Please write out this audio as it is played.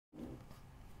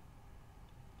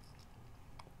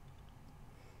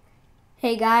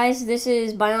Hey guys, this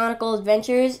is Bionicle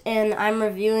Adventures, and I'm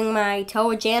reviewing my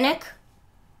janek.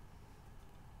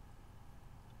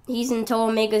 He's in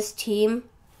Omega's team,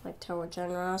 like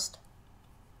Generost.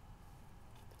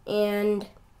 And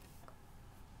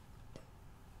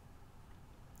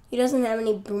he doesn't have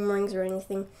any boomerangs or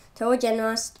anything.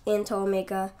 Generost and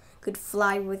Omega could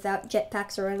fly without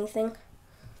jetpacks or anything,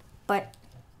 but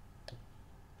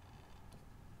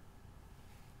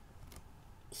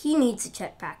he needs a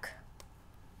jetpack.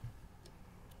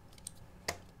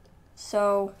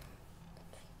 So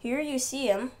here you see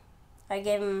him. I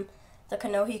gave him the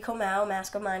Kanohi Komao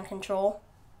Mask of Mind Control,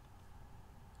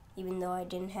 even though I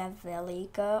didn't have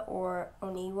Velika or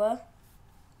Oniwa.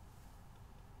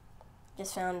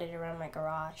 Just found it around my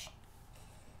garage.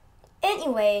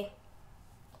 Anyway,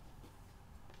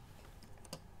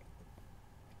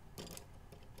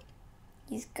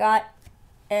 he's got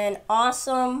an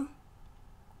awesome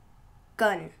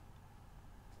gun.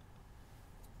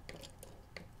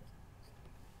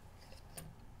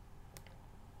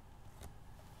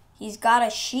 He's got a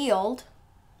shield.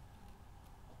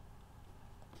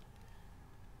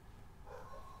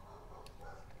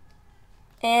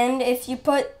 And if you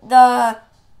put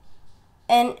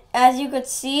and as you could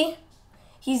see,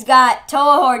 he's got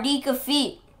Toa Hordika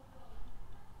feet.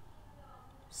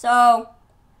 So,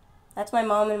 that's my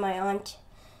mom and my aunt.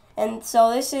 And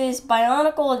so this is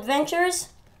Bionicle Adventures,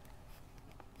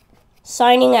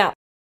 signing out.